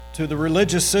to the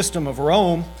religious system of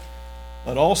Rome,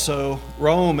 but also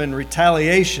Rome in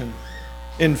retaliation,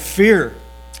 in fear,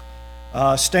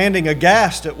 standing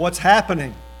aghast at what's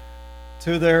happening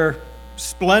to their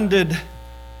splendid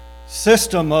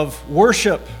system of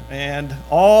worship and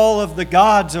all of the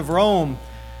gods of Rome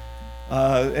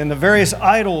and the various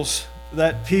idols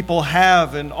that people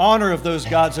have in honor of those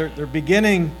gods. They're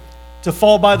beginning to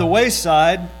fall by the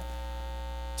wayside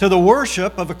to the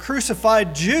worship of a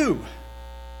crucified Jew.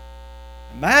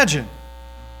 Imagine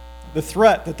the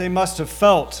threat that they must have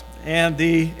felt and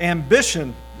the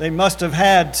ambition they must have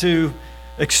had to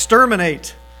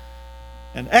exterminate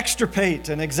and extirpate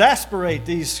and exasperate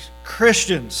these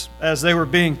Christians as they were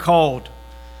being called.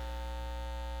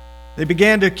 They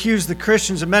began to accuse the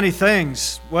Christians of many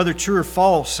things, whether true or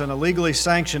false, and a legally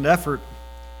sanctioned effort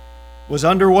was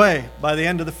underway by the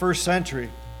end of the first century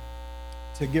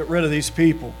to get rid of these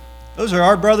people. Those are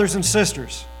our brothers and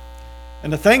sisters.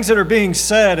 And the things that are being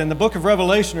said in the book of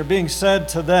Revelation are being said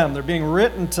to them. They're being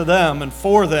written to them and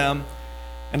for them.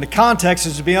 And the context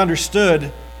is to be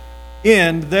understood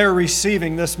in their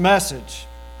receiving this message.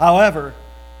 However,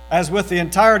 as with the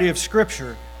entirety of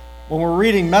Scripture, when we're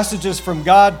reading messages from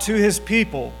God to His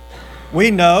people, we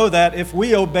know that if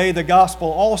we obey the gospel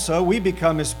also, we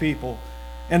become His people.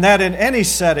 And that in any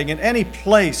setting, in any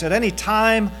place, at any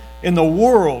time in the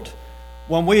world,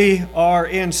 when we are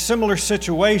in similar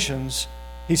situations,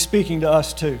 He's speaking to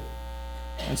us too.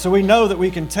 And so we know that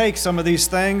we can take some of these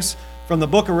things from the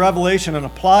book of Revelation and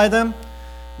apply them.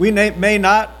 We may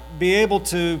not be able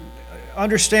to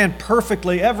understand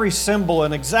perfectly every symbol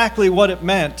and exactly what it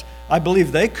meant. I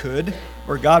believe they could,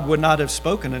 or God would not have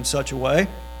spoken in such a way.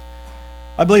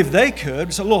 I believe they could.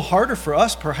 It's a little harder for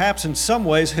us, perhaps in some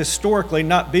ways, historically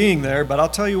not being there, but I'll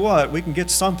tell you what, we can get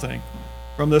something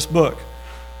from this book.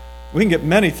 We can get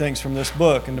many things from this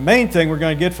book, and the main thing we're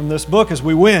going to get from this book is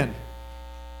we win.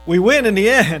 We win in the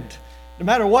end. No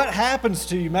matter what happens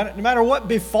to you, no matter what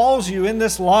befalls you in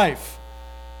this life,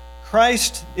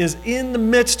 Christ is in the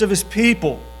midst of His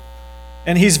people,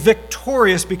 and He's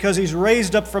victorious because He's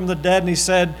raised up from the dead, and He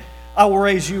said, I will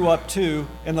raise you up too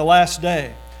in the last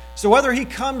day. So whether He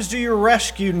comes to your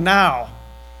rescue now,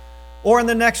 or in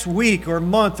the next week or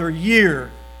month or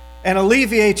year, and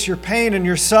alleviates your pain and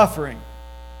your suffering,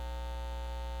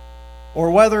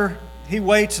 or whether He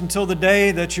waits until the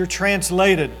day that you're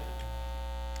translated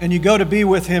and you go to be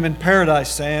with Him in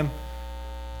paradise, Sam,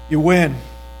 you win.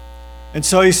 And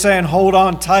so He's saying, hold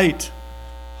on tight.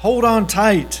 Hold on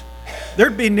tight.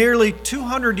 There'd be nearly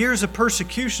 200 years of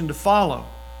persecution to follow.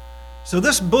 So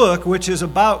this book, which is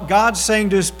about God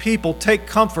saying to His people, take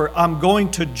comfort, I'm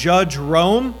going to judge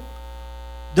Rome,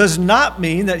 does not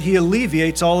mean that He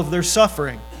alleviates all of their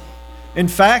suffering. In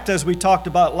fact, as we talked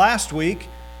about last week,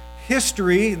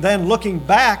 history then looking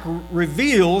back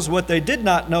reveals what they did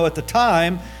not know at the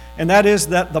time, and that is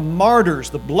that the martyrs,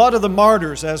 the blood of the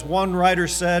martyrs, as one writer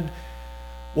said,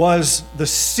 was the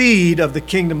seed of the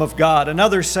kingdom of God.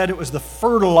 Another said it was the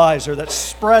fertilizer that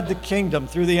spread the kingdom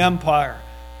through the empire.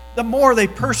 The more they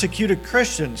persecuted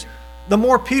Christians, the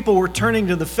more people were turning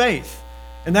to the faith.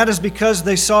 And that is because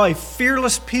they saw a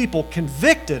fearless people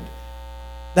convicted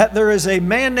that there is a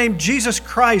man named Jesus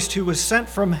Christ who was sent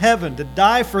from heaven to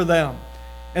die for them,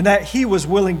 and that He was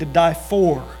willing to die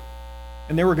for,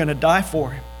 and they were going to die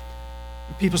for Him.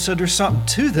 And people said, there's something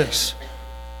to this.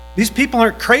 These people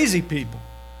aren't crazy people.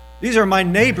 These are my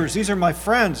neighbors. These are my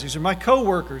friends. These are my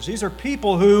co-workers. These are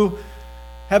people who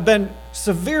have been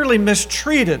severely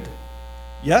mistreated.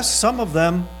 Yes, some of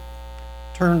them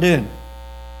turned in.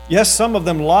 Yes, some of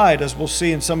them lied, as we'll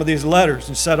see in some of these letters,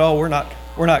 and said, oh, we're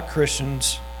not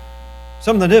Christians.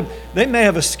 Some of them did. They may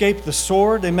have escaped the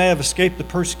sword. They may have escaped the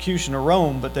persecution of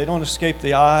Rome, but they don't escape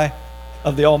the eye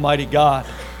of the Almighty God.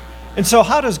 And so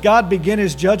how does God begin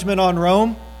His judgment on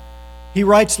Rome? He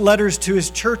writes letters to His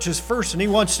churches first, and He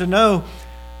wants to know,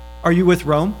 are you with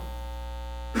Rome?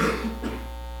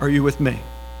 Are you with me?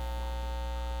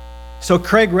 So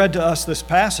Craig read to us this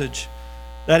passage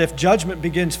that if judgment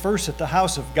begins first at the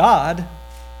house of God,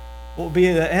 what will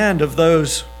be the end of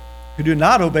those who do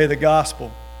not obey the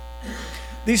gospel?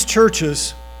 These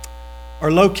churches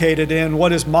are located in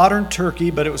what is modern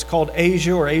Turkey, but it was called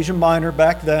Asia or Asia Minor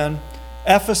back then.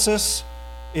 Ephesus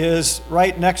is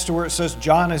right next to where it says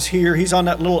John is here. He's on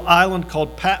that little island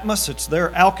called Patmos. It's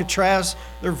their Alcatraz,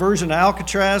 their version of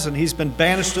Alcatraz, and he's been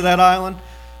banished to that island.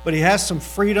 But he has some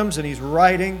freedoms, and he's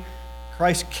writing.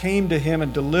 Christ came to him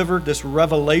and delivered this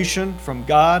revelation from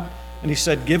God, and He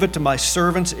said, give it to my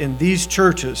servants in these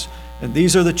churches. And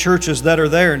these are the churches that are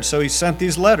there. And so He sent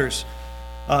these letters,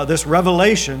 this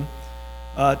revelation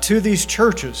to these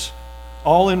churches,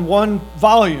 all in one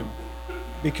volume.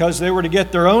 because they were to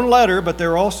get their own letter, but they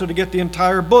were also to get the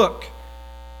entire book.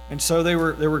 And so they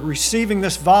were receiving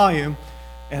this volume,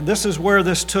 and this is where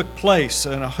this took place,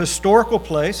 in a historical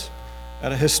place,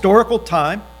 at a historical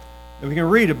time that we can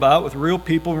read about with real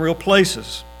people and real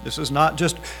places. This is not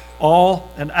just all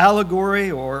an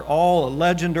allegory or all a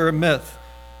legend or a myth.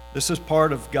 This is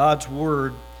part of God's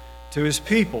word to his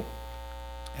people.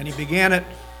 And he began it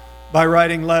by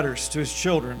writing letters to his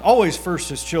children, always first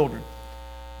his children.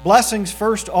 Blessings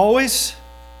first always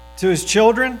to his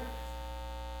children.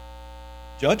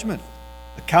 Judgment,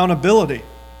 accountability,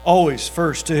 always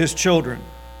first to his children.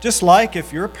 Just like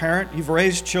if you're a parent, you've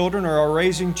raised children or are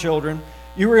raising children,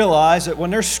 you realize that when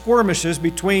there's skirmishes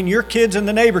between your kids and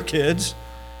the neighbor kids,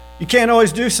 you can't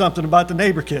always do something about the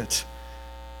neighbor kids.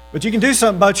 But you can do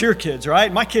something about your kids,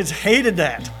 right? My kids hated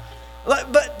that.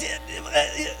 But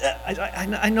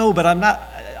I know, but I'm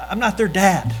not their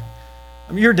dad.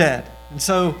 I'm your dad. And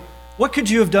so what could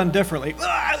you have done differently?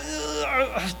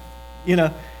 You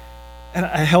know, and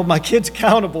I held my kids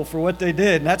accountable for what they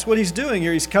did. And that's what he's doing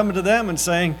here. He's coming to them and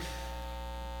saying,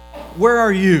 where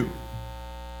are you?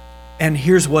 And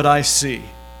here's what I see.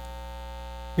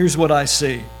 Here's what I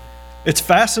see. It's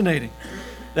fascinating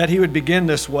that he would begin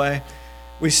this way.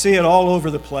 We see it all over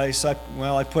the place. I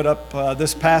put up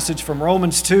this passage from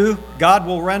Romans 2. God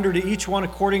will render to each one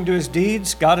according to his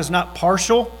deeds. God is not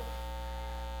partial.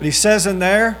 But he says in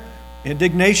there,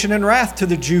 indignation and wrath to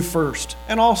the Jew first,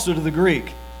 and also to the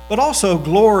Greek. But also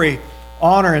glory,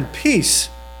 honor, and peace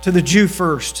to the Jew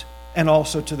first, and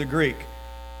also to the Greek.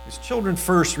 His children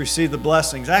first receive the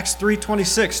blessings. Acts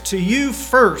 3:26, to you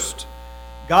first,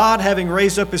 God, having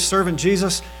raised up his servant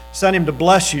Jesus, sent him to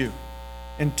bless you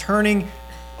in turning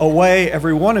away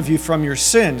every one of you from your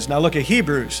sins. Now look at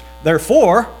Hebrews.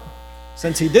 Therefore,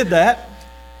 since he did that,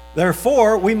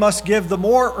 therefore we must give the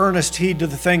more earnest heed to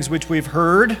the things which we've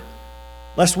heard,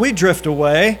 lest we drift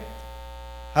away.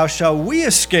 How shall we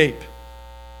escape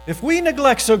if we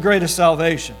neglect so great a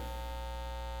salvation?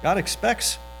 God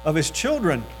expects of his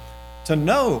children to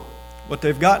know what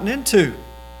they've gotten into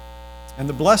and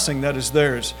the blessing that is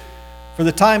theirs. For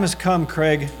the time has come,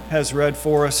 Craig has read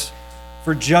for us,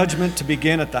 for judgment to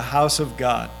begin at the house of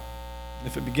God.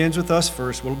 If it begins with us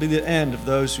first, will be the end of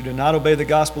those who do not obey the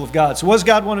gospel of God. So what does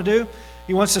God want to do?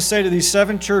 He wants to say to these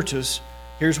 7 churches,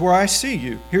 here's where I see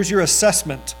you. Here's your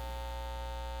assessment.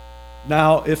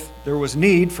 Now, if there was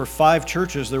need for 5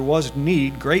 churches, there was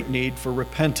need, great need for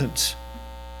repentance.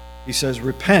 He says,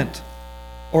 repent,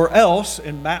 or else,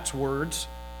 in Matt's words,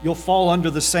 you'll fall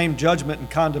under the same judgment and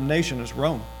condemnation as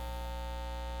Rome.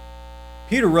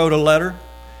 Peter wrote a letter,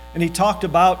 and he talked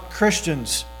about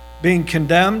Christians being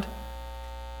condemned,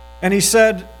 and he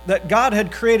said that God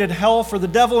had created hell for the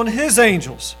devil and his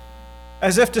angels,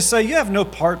 as if to say, you have no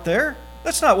part there.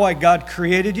 That's not why God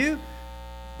created you.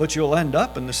 But you'll end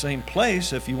up in the same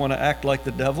place if you want to act like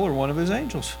the devil or one of his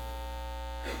angels.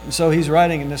 And so he's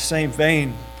writing in the same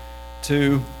vein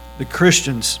to the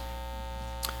Christians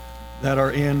that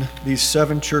are in these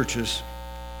 7 churches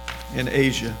in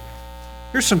Asia.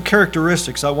 Here's some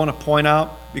characteristics I want to point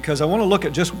out because I want to look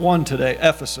at just one today,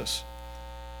 Ephesus.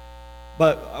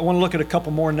 But I want to look at a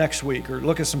couple more next week or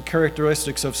look at some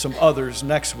characteristics of some others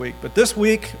next week. But this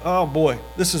week, oh boy,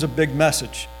 this is a big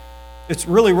message. It's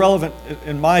really relevant,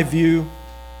 in my view,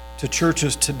 to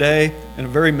churches today in a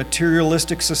very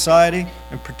materialistic society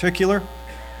in particular.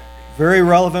 Very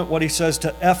relevant what he says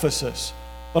to Ephesus,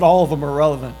 but all of them are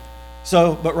relevant.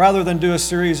 So, but rather than do a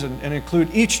series and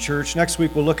include each church, next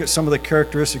week we'll look at some of the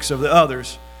characteristics of the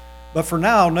others. But for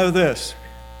now, know this.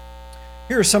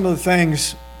 Here are some of the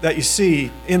things that you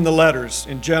see in the letters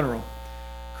in general.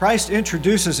 Christ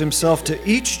introduces himself to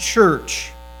each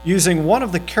church using one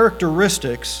of the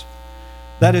characteristics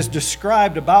that is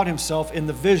described about himself in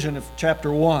the vision of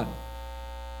chapter 1.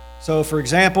 So, for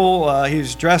example,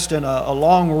 he's dressed in a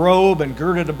long robe and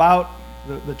girded about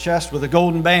the chest with a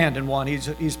golden band in one.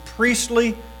 He's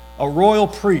priestly, a royal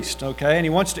priest, okay? And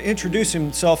he wants to introduce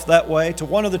himself that way to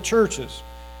one of the churches.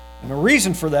 And the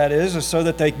reason for that is so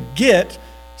that they get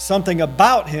something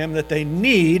about him that they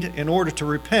need in order to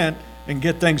repent and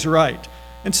get things right.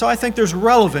 And so I think there's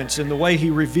relevance in the way he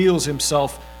reveals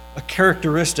himself, a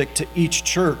characteristic to each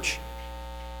church.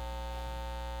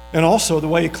 And also the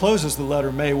way he closes the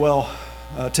letter may well,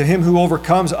 to him who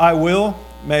overcomes, I will,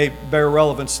 may bear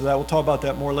relevance to that. We'll talk about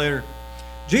that more later.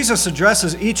 Jesus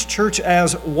addresses each church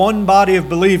as one body of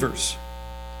believers.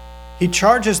 He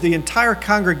charges the entire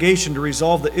congregation to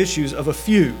resolve the issues of a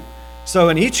few. So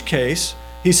in each case,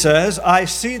 he says, I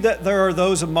see that there are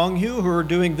those among you who are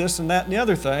doing this and that and the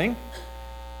other thing.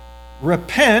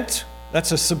 Repent.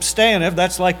 That's a substantive.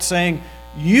 That's like saying,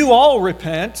 you all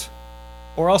repent.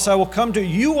 or else I will come to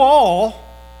you all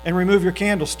and remove your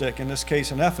candlestick, in this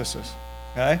case in Ephesus.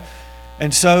 Okay?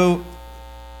 And so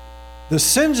the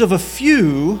sins of a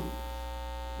few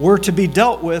were to be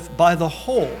dealt with by the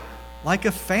whole, like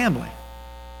a family.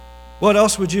 What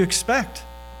else would you expect?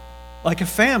 Like a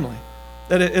family.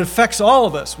 That it affects all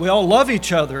of us. We all love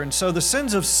each other. And so the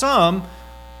sins of some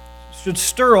should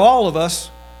stir all of us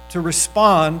to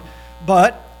respond.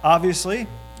 But obviously,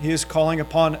 he is calling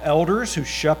upon elders who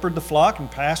shepherd the flock and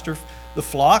pastor the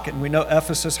flock. And we know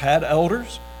Ephesus had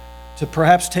elders to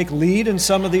perhaps take lead in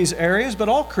some of these areas. But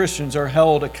all Christians are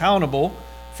held accountable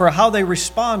for how they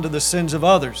respond to the sins of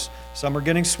others. Some are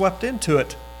getting swept into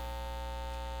it.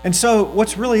 And so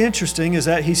what's really interesting is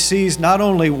that he sees not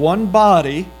only one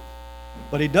body,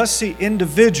 but he does see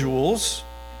individuals,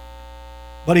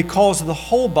 but he calls the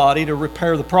whole body to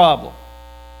repair the problem.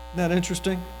 Isn't that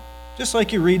interesting? Just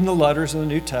like you read in the letters in the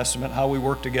New Testament, how we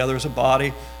work together as a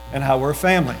body and how we're a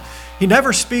family. He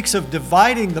never speaks of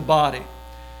dividing the body.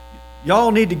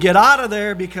 Y'all need to get out of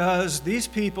there because these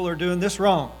people are doing this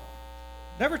wrong.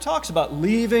 Never talks about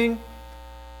leaving,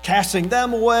 casting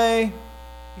them away.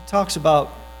 He talks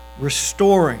about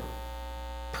restoring,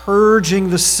 purging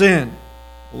the sin,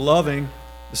 loving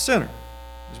the sinner,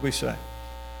 as we say.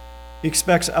 He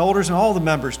expects elders and all the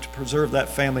members to preserve that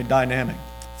family dynamic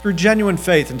through genuine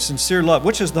faith and sincere love,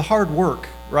 which is the hard work,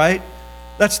 right?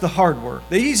 That's the hard work.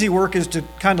 The easy work is to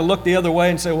kind of look the other way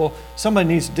and say, well, somebody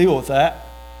needs to deal with that.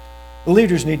 The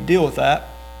leaders need to deal with that.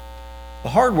 The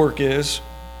hard work is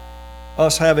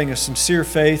us having a sincere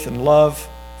faith and love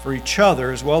for each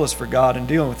other as well as for God in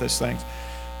dealing with these things.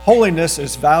 Holiness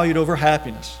is valued over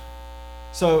happiness.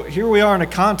 So here we are in a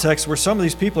context where some of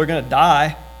these people are going to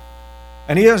die,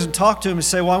 and he doesn't talk to them and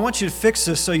say, well, I want you to fix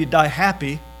this so you die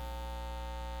happy,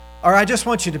 or I just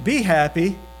want you to be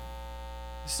happy.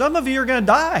 Some of you are going to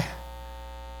die.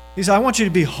 He said, I want you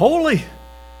to be holy. You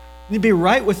need to be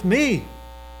right with me.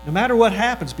 No matter what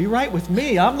happens, be right with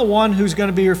me. I'm the one who's going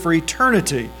to be here for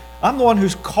eternity. I'm the one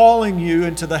who's calling you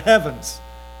into the heavens.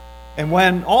 And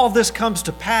when all of this comes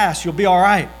to pass, you'll be all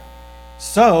right.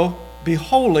 So, be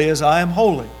holy as I am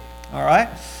holy. All right?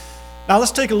 Now,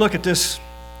 let's take a look at this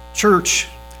church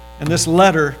and this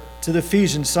letter to the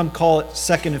Ephesians. Some call it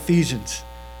Second Ephesians.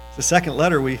 It's the second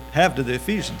letter we have to the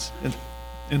Ephesians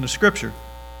in the Scripture.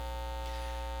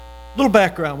 Little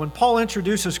background. When Paul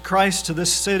introduces Christ to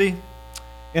this city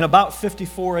in about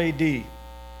 54 AD,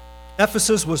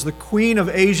 Ephesus was the queen of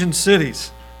Asian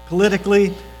cities,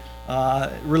 politically,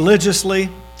 religiously,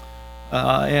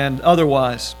 and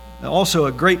otherwise. Also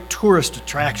a great tourist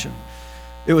attraction.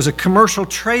 It was a commercial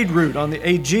trade route on the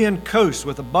Aegean coast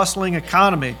with a bustling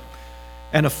economy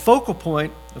and a focal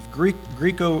point of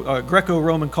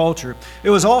Greco-Roman culture. It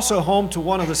was also home to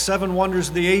one of the seven wonders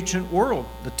of the ancient world,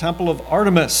 the Temple of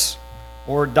Artemis,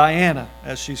 or Diana,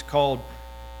 as she's called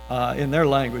in their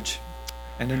language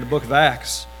and in the book of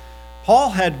Acts.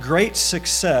 Paul had great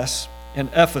success in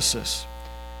Ephesus,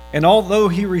 and although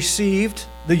he received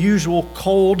the usual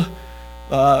cold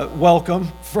welcome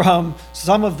from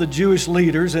some of the Jewish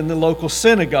leaders in the local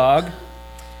synagogue,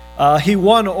 he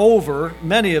won over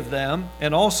many of them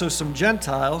and also some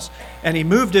Gentiles, and he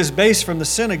moved his base from the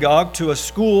synagogue to a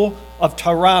school of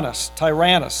Tyrannus.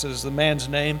 Tyrannus is the man's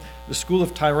name, the school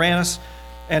of Tyrannus,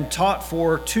 and taught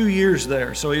for 2 years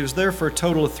there. So he was there for a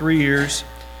total of 3 years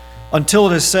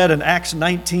until it is said in Acts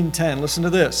 19:10. Listen to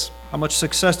this. How much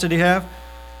success did he have?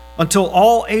 Until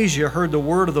all Asia heard the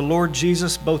word of the Lord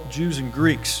Jesus, both Jews and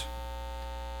Greeks.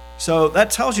 So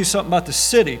that tells you something about the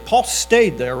city. Paul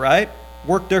stayed there, right?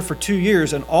 Worked there for 2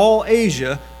 years, and all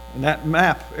Asia, in that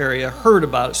map area, heard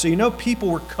about it. So you know people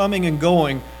were coming and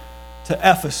going to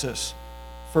Ephesus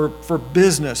for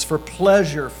business, for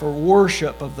pleasure, for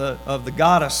worship of the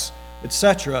goddess,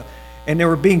 etc. And they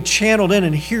were being channeled in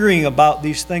and hearing about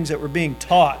these things that were being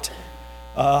taught,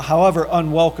 however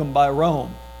unwelcome by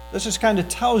Rome. This just kind of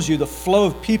tells you the flow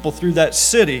of people through that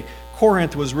city.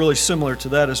 Corinth was really similar to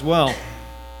that as well.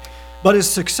 But his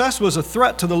success was a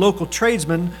threat to the local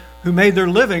tradesmen who made their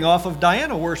living off of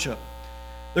Diana worship.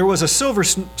 There was a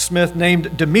silversmith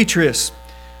named Demetrius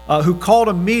who called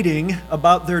a meeting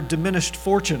about their diminished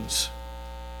fortunes.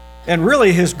 And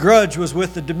really his grudge was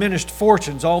with the diminished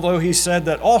fortunes, although he said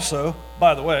that also,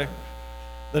 by the way,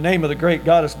 the name of the great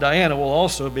goddess Diana will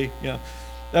also be,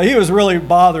 Now, he was really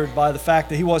bothered by the fact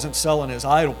that he wasn't selling his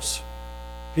idols.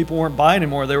 People weren't buying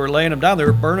anymore. They were laying them down. They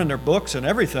were burning their books and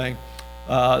everything,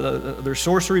 their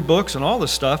sorcery books and all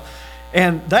this stuff.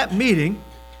 And that meeting,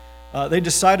 they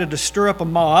decided to stir up a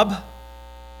mob.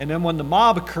 And then when the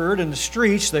mob occurred in the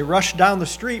streets, they rushed down the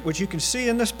street, which you can see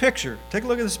in this picture. Take a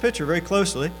look at this picture very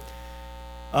closely.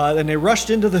 and they rushed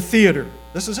into the theater.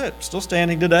 This is it, still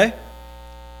standing today.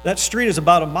 That street is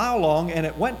about a mile long, and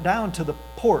it went down to the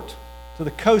port, to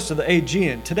the coast of the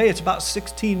Aegean. Today it's about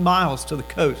 16 miles to the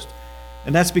coast.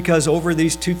 And that's because over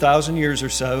these 2,000 years or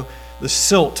so, the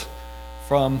silt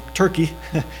from Turkey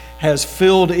has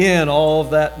filled in all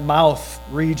of that mouth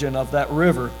region of that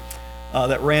river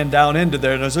that ran down into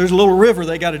there. And there's a little river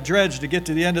they got to dredge to get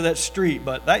to the end of that street,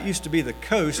 but that used to be the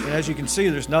coast, and as you can see,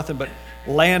 there's nothing but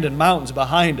land and mountains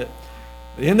behind it.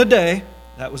 But in the day,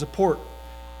 that was a port.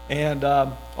 And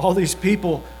all these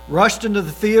people rushed into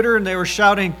the theater, and they were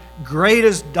shouting, "Great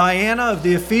is Diana of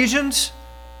the Ephesians!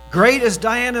 Great is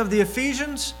Diana of the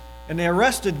Ephesians!" And they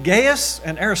arrested Gaius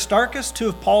and Aristarchus, two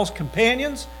of Paul's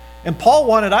companions. And Paul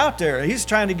wanted out there. He's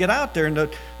trying to get out there. And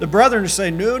the brethren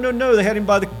say, no, no, no. They had him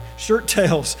by the shirt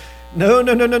tails. No,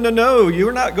 no, no, no, no, no.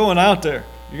 You're not going out there.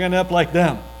 You're going to end up like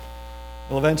them.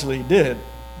 Well, eventually he did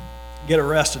get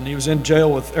arrested. And he was in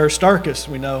jail with Aristarchus,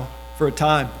 we know, for a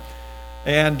time.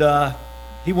 And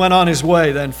he went on his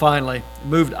way then finally,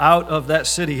 moved out of that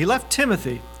city. He left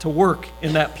Timothy to work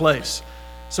in that place.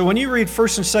 So when you read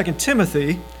 1st and 2nd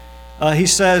Timothy, he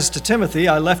says to Timothy,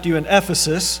 I left you in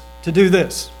Ephesus to do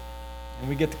this. And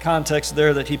we get the context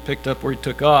there that he picked up where he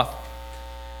took off.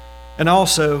 And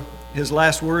also, his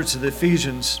last words to the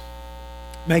Ephesians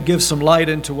may give some light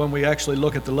into when we actually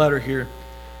look at the letter here.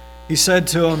 He said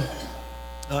to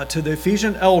them, to the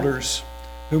Ephesian elders,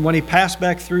 whom when he passed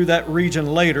back through that region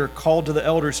later, called to the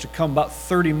elders to come about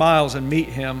 30 miles and meet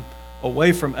him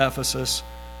away from Ephesus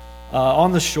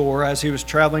on the shore as he was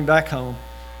traveling back home.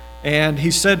 And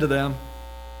he said to them,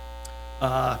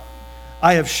 I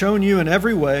have shown you in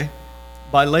every way,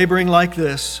 by laboring like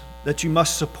this, that you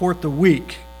must support the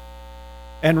weak.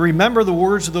 And remember the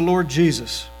words of the Lord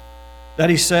Jesus, that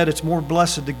he said, it's more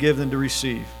blessed to give than to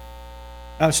receive.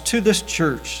 Now it's to this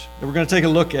church that we're going to take a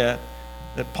look at,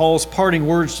 that Paul's parting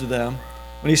words to them,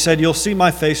 when he said, you'll see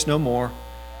my face no more,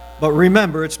 but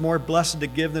remember it's more blessed to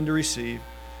give than to receive.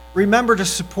 Remember to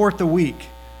support the weak,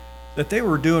 that they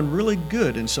were doing really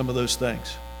good in some of those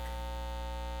things.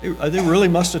 They really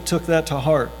must have took that to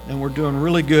heart, and were doing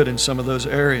really good in some of those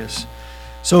areas.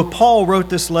 So Paul wrote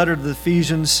this letter to the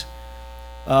Ephesians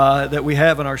that we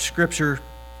have in our scripture,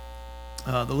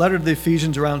 the letter to the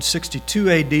Ephesians around 62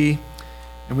 AD,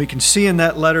 and we can see in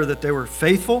that letter that they were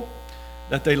faithful,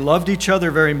 that they loved each other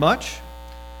very much,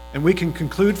 and we can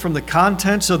conclude from the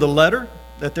contents of the letter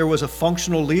that there was a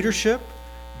functional leadership,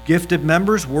 gifted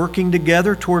members working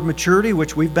together toward maturity,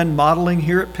 which we've been modeling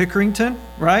here at Pickerington,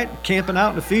 right? Camping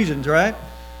out in Ephesians, right?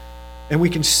 And we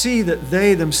can see that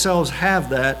they themselves have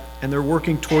that, and they're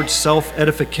working towards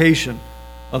self-edification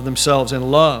of themselves in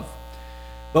love.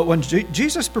 But when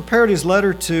Jesus prepared his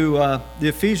letter to the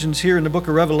Ephesians here in the book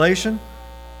of Revelation,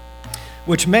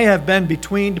 which may have been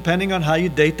between, depending on how you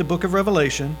date the book of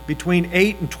Revelation, between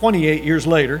 8 and 28 years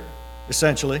later,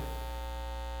 essentially,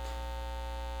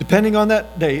 depending on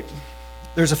that date,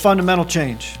 there's a fundamental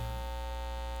change.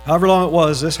 However long it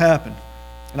was, this happened.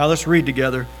 Now let's read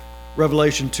together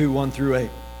Revelation 2, 1 through 8.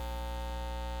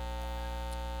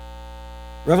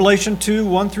 Revelation 2,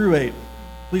 1 through 8.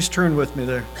 Please turn with me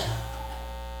there.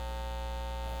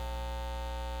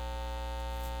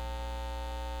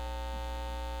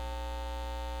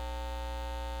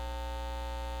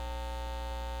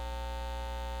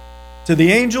 To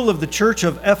the angel of the church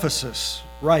of Ephesus,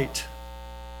 write,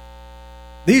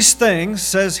 these things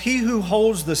says he who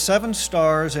holds the 7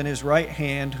 stars in his right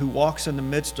hand, who walks in the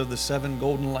midst of the 7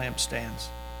 golden lampstands.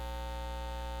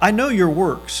 I know your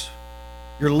works,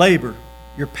 your labor,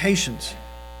 your patience,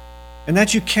 and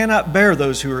that you cannot bear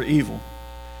those who are evil.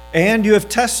 And you have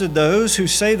tested those who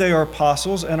say they are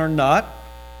apostles and are not,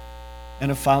 and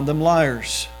have found them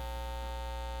liars.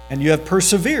 And you have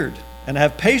persevered, and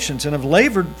have patience, and have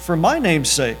labored for my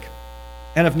name's sake,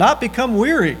 and have not become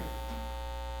weary.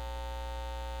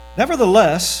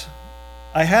 Nevertheless,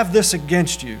 I have this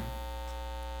against you,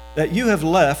 that you have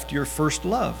left your first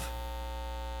love.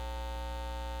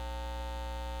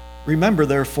 Remember,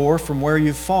 therefore, from where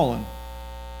you've fallen.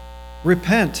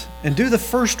 Repent and do the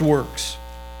first works,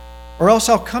 or else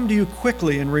I'll come to you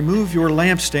quickly and remove your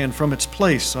lampstand from its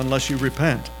place, unless you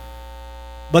repent.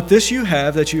 But this you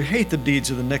have, that you hate the deeds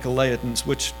of the Nicolaitans,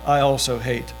 which I also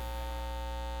hate.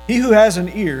 He who has an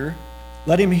ear,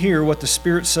 let him hear what the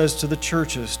Spirit says to the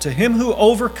churches. To him who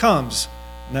overcomes,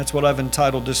 and that's what I've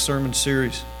entitled this sermon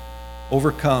series,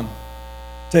 Overcome.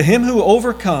 To him who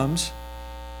overcomes,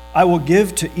 I will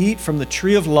give to eat from the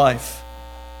tree of life,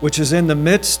 which is in the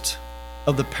midst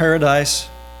of the paradise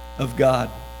of God.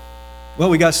 Well,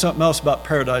 we got something else about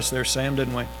paradise there, Sam,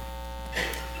 didn't we?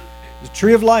 The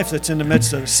tree of life that's in the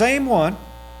midst of the same one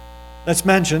that's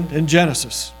mentioned in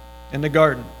Genesis, in the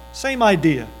garden. Same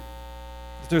idea.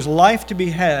 That there's life to be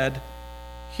had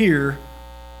here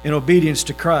in obedience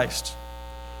to Christ.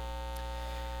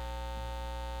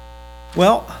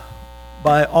 Well,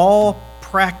 by all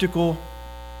practical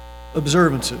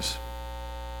observances,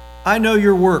 I know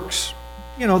your works.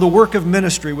 You know, the work of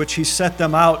ministry which he set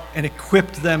them out and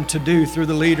equipped them to do through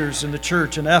the leaders in the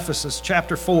church in Ephesus,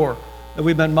 chapter 4, that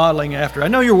we've been modeling after. I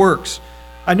know your works.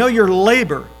 I know your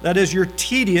labor, that is your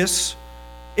tedious,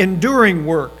 enduring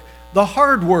work, the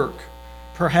hard work,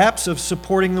 perhaps of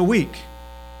supporting the weak,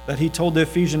 that he told the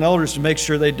Ephesian elders to make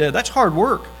sure they did. That's hard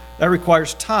work. That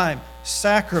requires time,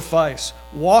 sacrifice,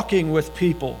 walking with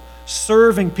people,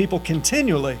 serving people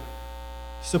continually,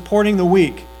 supporting the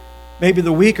weak. Maybe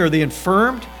the weak are the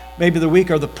infirmed, maybe the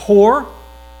weak are the poor,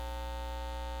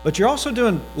 but you're also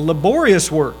doing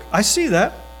laborious work. I see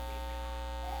that.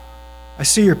 I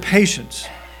see your patience.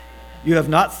 You have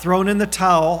not thrown in the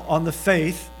towel on the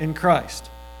faith in Christ.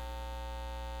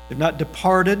 You've not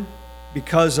departed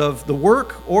because of the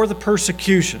work or the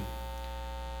persecution.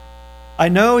 I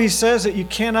know he says that you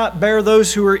cannot bear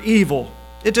those who are evil.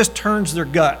 It just turns their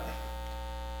gut.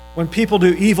 When people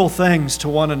do evil things to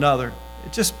one another,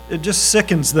 it just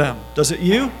sickens them. Does it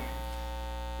you?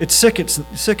 It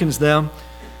sickens them,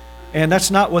 and that's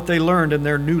not what they learned in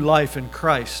their new life in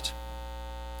Christ.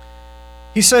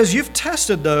 He says, you've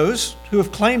tested those who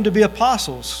have claimed to be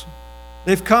apostles.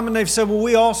 They've come and they've said, well,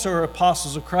 we also are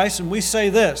apostles of Christ, and we say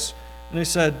this. And they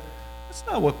said, that's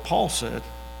not what Paul said.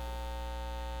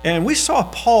 And we saw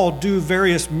Paul do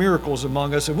various miracles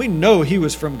among us, and we know he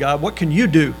was from God. What can you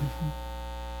do?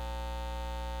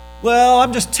 Well,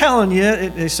 I'm just telling you.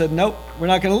 They said, nope, we're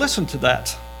not going to listen to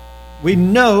that. We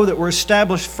know that we're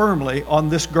established firmly on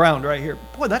this ground right here.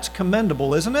 Boy, that's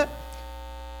commendable, isn't it?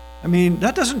 I mean,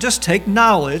 that doesn't just take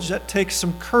knowledge. That takes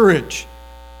some courage.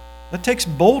 That takes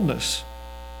boldness.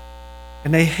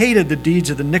 And they hated the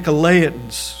deeds of the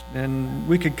Nicolaitans. And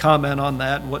we could comment on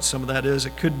that and what some of that is.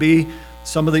 It could be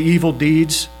some of the evil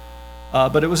deeds.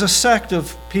 But it was a sect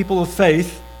of people of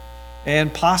faith.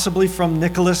 And possibly from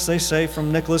Nicholas, they say,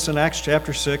 from Nicholas in Acts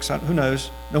chapter 6. Who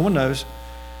knows? No one knows.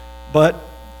 But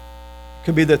it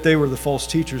could be that they were the false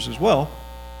teachers as well.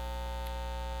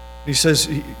 He says,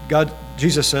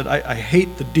 Jesus said, I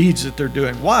hate the deeds that they're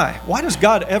doing. Why? Why does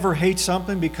God ever hate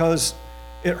something? Because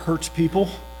it hurts people.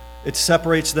 It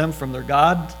separates them from their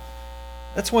God.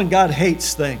 That's when God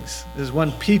hates things, is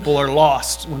when people are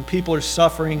lost, when people are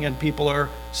suffering and people are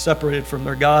separated from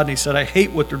their God. And he said, I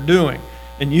hate what they're doing.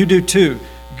 And you do too.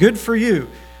 Good for you.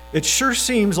 It sure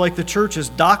seems like the church is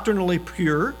doctrinally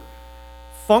pure,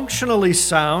 functionally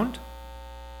sound.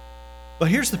 But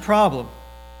here's the problem.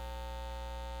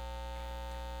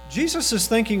 Jesus is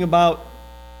thinking about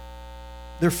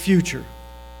their future.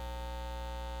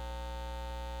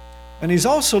 And he's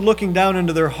also looking down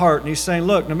into their heart, and he's saying,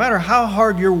 look, no matter how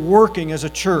hard you're working as a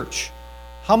church,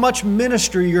 how much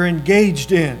ministry you're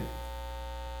engaged in,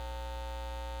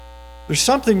 there's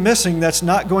something missing that's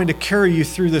not going to carry you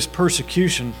through this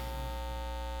persecution.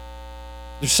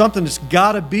 There's something that's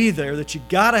got to be there, that you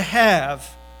got to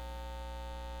have,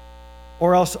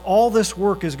 or else all this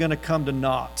work is going to come to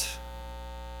naught.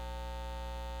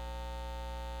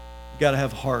 You got to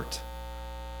have heart.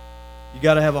 You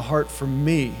got to have a heart for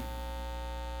me.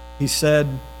 He said,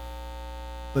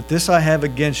 but this I have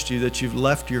against you, that you've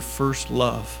left your first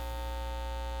love.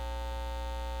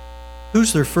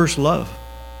 Who's their first love?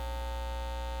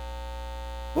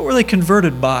 What were they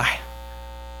converted by?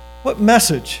 What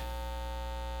message?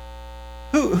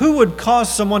 Who would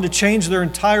cause someone to change their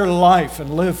entire life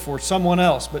and live for someone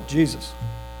else but Jesus?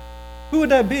 Who would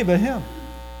that be but him?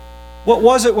 What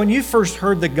was it when you first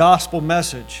heard the gospel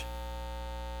message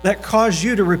that caused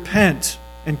you to repent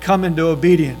and come into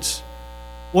obedience?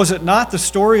 Was it not the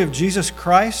story of Jesus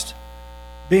Christ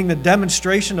being the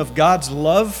demonstration of God's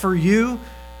love for you,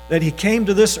 that he came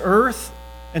to this earth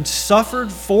and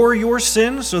suffered for your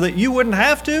sins so that you wouldn't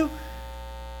have to?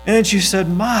 And then she said,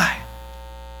 my,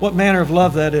 what manner of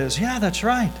love that is. Yeah, that's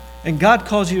right. And God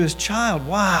calls you his child.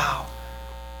 Wow.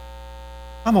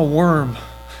 I'm a worm.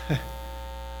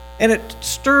 And it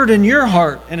stirred in your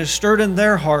heart, and it stirred in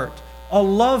their heart, a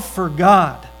love for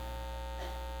God.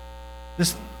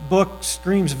 This book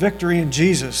screams victory in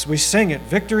Jesus. We sing it,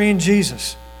 victory in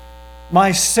Jesus.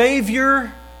 My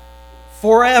Savior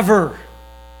forever.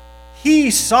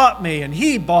 He sought me and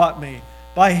he bought me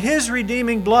by his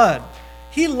redeeming blood.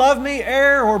 He loved me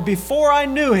ere or before I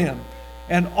knew him,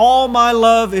 and all my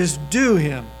love is due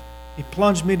him. He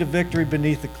plunged me to victory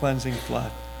beneath the cleansing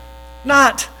flood.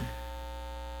 Not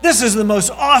this is the most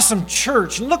awesome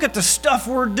church. And look at the stuff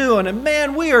we're doing. And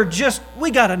man, we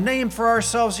got a name for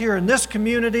ourselves here in this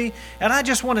community. And I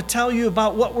just want to tell you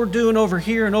about what we're doing over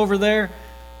here and over there.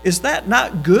 Is that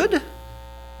not good?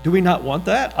 Do we not want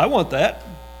that? I want that.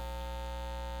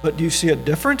 But do you see a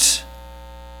difference?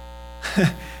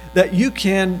 That you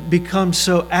can become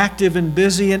so active and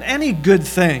busy in any good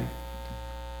thing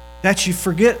that you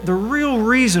forget the real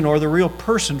reason or the real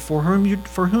person for whom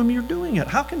you're doing it.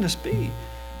 How can this be?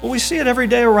 Well, we see it every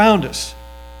day around us.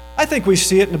 I think we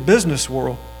see it in the business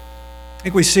world. I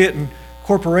think we see it in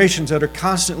corporations that are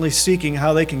constantly seeking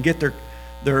how they can get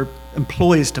their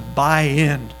employees to buy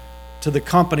in to the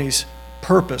company's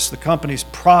purpose, the company's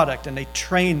product, and they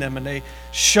train them and they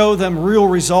show them real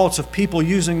results of people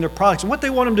using their products. And what they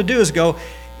want them to do is go,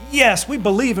 yes, we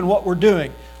believe in what we're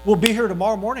doing. We'll be here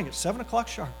tomorrow morning at 7 o'clock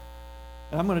sharp.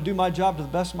 And I'm going to do my job to the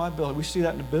best of my ability. We see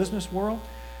that in the business world.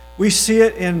 We see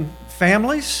it in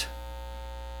families.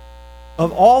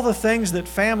 Of all the things that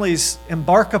families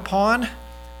embark upon,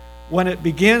 when it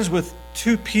begins with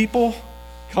two people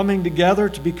coming together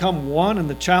to become one and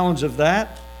the challenge of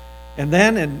that, and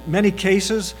then in many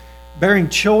cases, bearing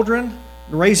children,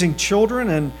 raising children,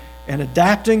 and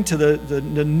adapting to the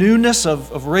newness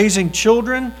of raising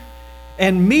children,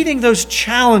 and meeting those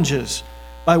challenges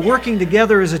by working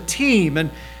together as a team.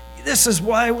 And this is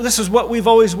what we've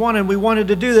always wanted. We wanted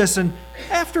to do this. And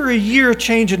after a year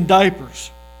changing diapers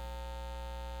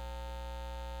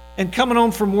and coming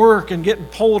home from work and getting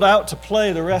pulled out to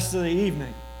play the rest of the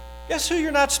evening, guess who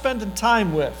you're not spending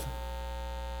time with?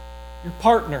 Your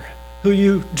partner who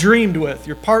you dreamed with,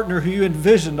 your partner who you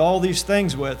envisioned all these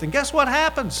things with. And guess what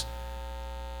happens?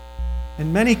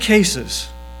 In many cases,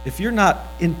 if you're not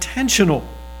intentional,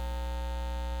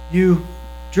 you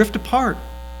drift apart.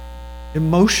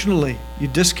 Emotionally, you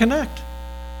disconnect.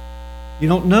 You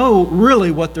don't know really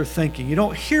what they're thinking. You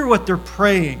don't hear what they're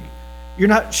praying. You're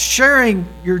not sharing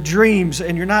your dreams,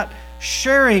 and you're not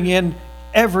sharing in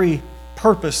every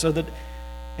purpose, and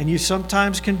you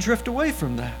sometimes can drift away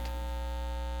from that.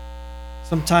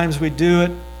 Sometimes we do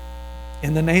it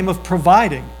in the name of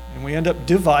providing, and we end up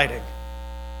dividing.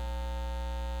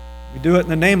 We do it in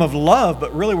the name of love,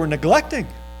 but really we're neglecting.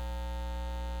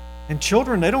 And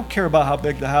children, they don't care about how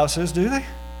big the house is, do they?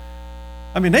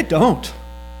 I mean, they don't.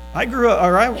 I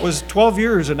was 12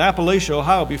 years in Appalachia,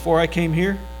 Ohio before I came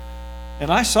here,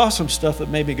 and I saw some stuff that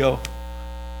made me go,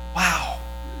 wow.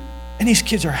 And these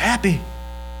kids are happy,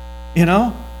 you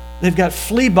know? They've got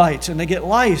flea bites, and they get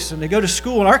lice, and they go to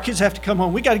school, and our kids have to come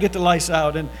home. We got to get the lice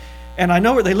out. And I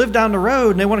know where they live down the road,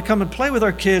 and they want to come and play with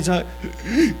our kids. Look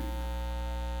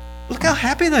how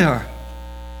happy they are.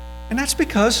 And that's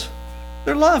because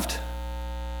they're loved.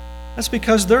 That's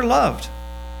because they're loved.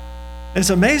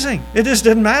 It's amazing. It just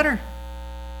didn't matter.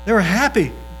 They were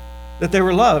happy that they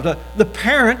were loved. The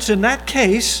parents in that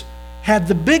case had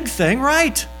the big thing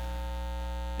right.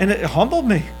 And it humbled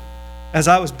me as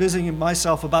I was busying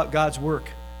myself about God's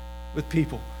work with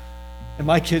people. And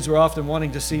my kids were often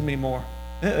wanting to see me more.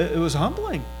 It was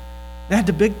humbling. They had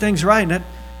the big things right. And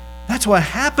that's what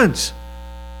happens.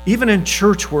 Even in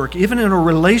church work, even in a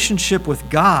relationship with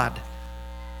God,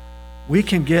 we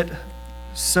can get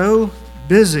so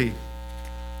busy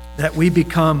that we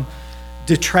become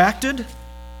detracted,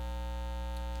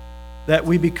 that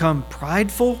we become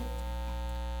prideful,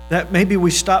 that maybe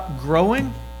we stop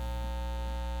growing.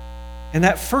 And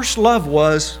that first love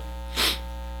was,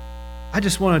 I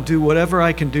just want to do whatever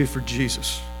I can do for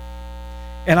Jesus.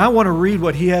 And I want to read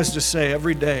what he has to say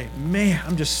every day. Man,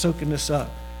 I'm just soaking this up.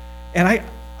 And I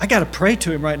got to pray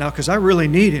to him right now because I really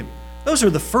need him. Those are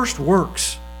the first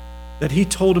works that he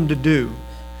told him to do.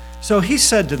 So he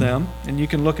said to them, and you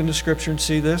can look into Scripture and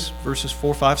see this, verses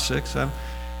 4, 5, 6, 7.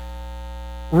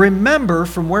 Remember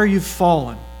from where you've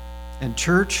fallen. And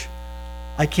church,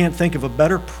 I can't think of a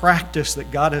better practice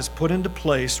that God has put into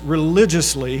place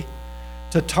religiously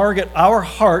to target our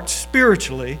hearts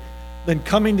spiritually than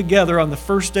coming together on the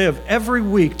first day of every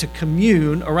week to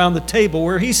commune around the table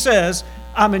where he says,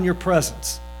 I'm in your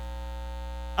presence.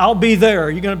 I'll be there.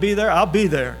 Are you going to be there? I'll be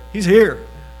there. He's here.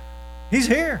 He's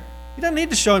here. He doesn't need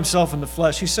to show himself in the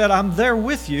flesh. He said, I'm there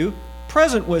with you,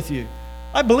 present with you.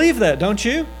 I believe that, don't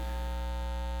you?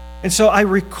 And so I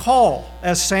recall,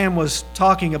 as Sam was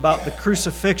talking about the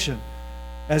crucifixion,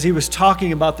 as he was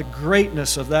talking about the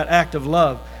greatness of that act of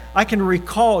love, I can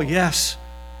recall, yes,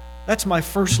 that's my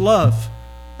first love.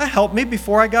 That helped me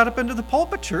before I got up into the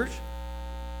pulpit, church.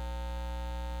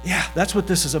 Yeah, that's what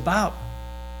this is about.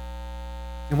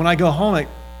 And when I go home,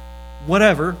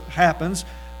 whatever happens,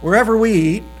 wherever we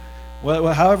eat,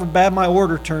 however bad my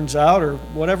order turns out, or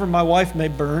whatever my wife may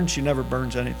burn, she never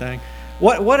burns anything,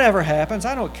 Whatever happens,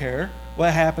 I don't care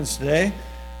what happens today.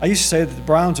 I used to say that the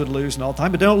Browns would lose and all the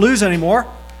time, but they don't lose anymore.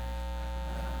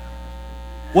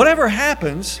 Whatever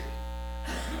happens,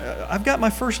 I've got my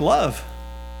first love.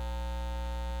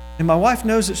 And my wife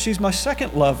knows that she's my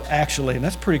second love, actually, and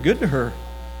that's pretty good to her.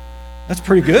 That's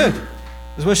pretty good.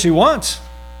 That's what she wants.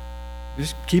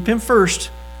 Just keep him first.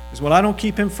 Because when I don't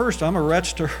keep him first, I'm a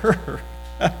wretch to her.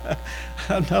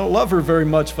 I don't love her very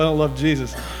much if I don't love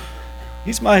Jesus.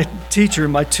 He's my teacher,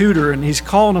 my tutor, and he's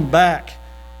calling them back.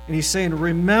 And he's saying,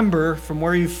 remember from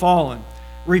where you've fallen.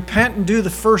 Repent and do the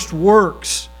first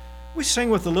works. We sing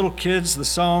with the little kids the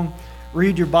song,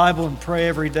 read your Bible and pray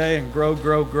every day and grow,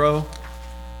 grow, grow.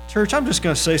 Church, I'm just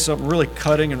going to say something really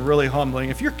cutting and really humbling.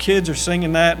 If your kids are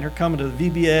singing that and they're coming to the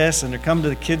VBS and they're coming to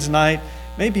the kids' night,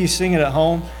 maybe you sing it at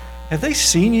home, have they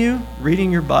seen you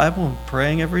reading your Bible and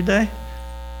praying every day?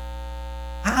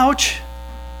 Ouch.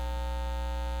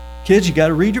 Kids, you got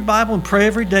to read your Bible and pray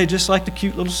every day, just like the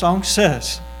cute little song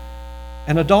says.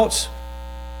 And adults,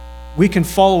 we can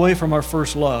fall away from our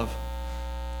first love.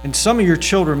 And some of your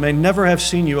children may never have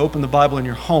seen you open the Bible in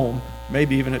your home,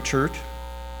 maybe even at church.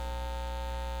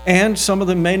 And some of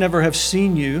them may never have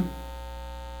seen you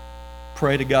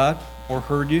pray to God or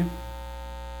heard you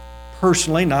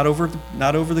personally, not over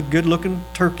the good-looking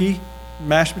turkey,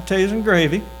 mashed potatoes, and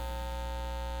gravy.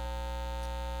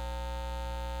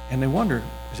 And they wonder,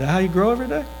 is that how you grow every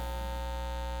day?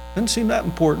 Doesn't seem that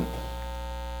important.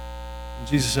 And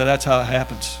Jesus said, that's how it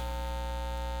happens.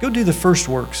 Go do the first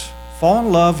works. Fall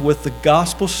in love with the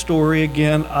gospel story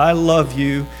again. I love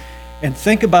you. And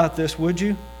think about this, would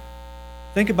you?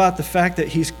 Think about the fact that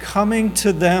he's coming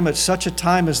to them at such a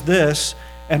time as this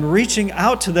and reaching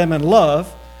out to them in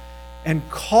love and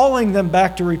calling them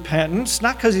back to repentance,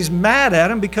 not because he's mad at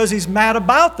them, because he's mad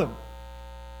about them.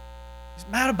 He's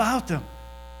mad about them.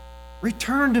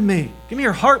 Return to me. Give me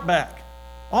your heart back.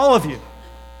 All of you.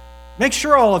 Make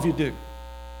sure all of you do.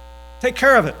 Take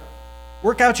care of it.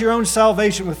 Work out your own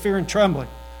salvation with fear and trembling,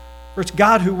 for it's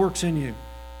God who works in you.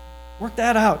 Work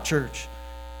that out, church.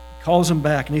 He calls them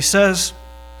back, and he says,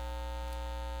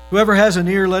 whoever has an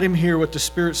ear, let him hear what the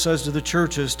Spirit says to the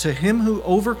churches. To him who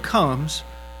overcomes,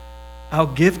 I'll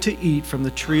give to eat from the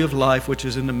tree of life, which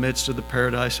is in the midst of the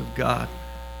paradise of God.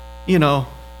 You know,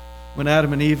 when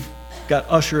Adam and Eve got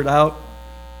ushered out,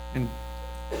 and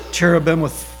cherubim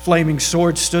with flaming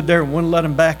swords stood there and wouldn't let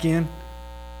them back in,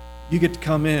 you get to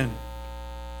come in.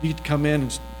 You get to come in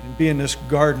and be in this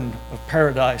garden of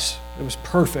paradise. It was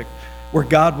perfect, where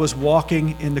God was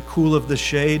walking in the cool of the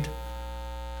shade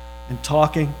and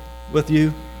talking with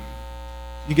you.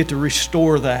 You get to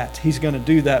restore that. He's going to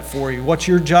do that for you. What's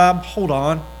your job? Hold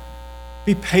on.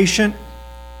 Be patient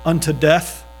unto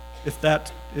death, if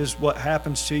that is what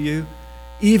happens to you.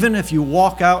 Even if you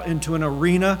walk out into an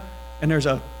arena and there's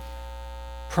a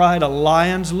pride of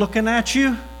lions looking at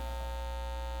you,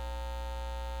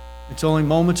 it's only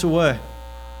moments away.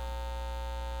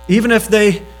 Even if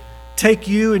they take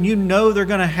you and you know they're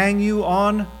going to hang you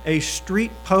on a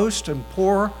street post and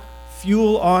pour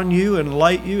fuel on you and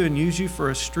light you and use you for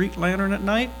a street lantern at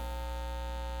night,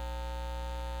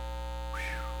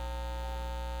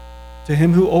 to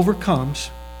him who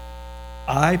overcomes,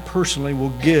 I personally will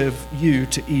give you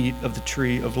to eat of the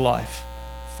tree of life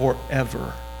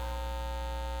forever.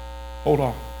 Hold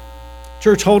on.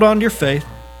 Church, hold on to your faith.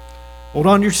 Hold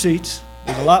on to your seats.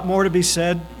 There's a lot more to be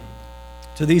said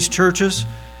to these churches.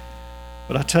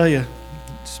 But I tell you, it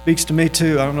speaks to me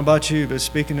too. I don't know about you, but it's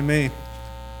speaking to me.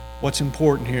 What's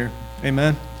important here.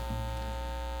 Amen.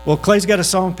 Well, Clay's got a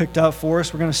song picked out for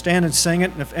us. We're going to stand and sing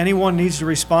it. And if anyone needs to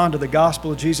respond to the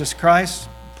gospel of Jesus Christ,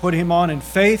 put him on in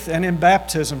faith and in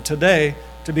baptism today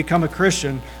to become a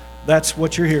Christian, that's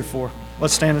what you're here for.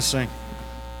 Let's stand and sing.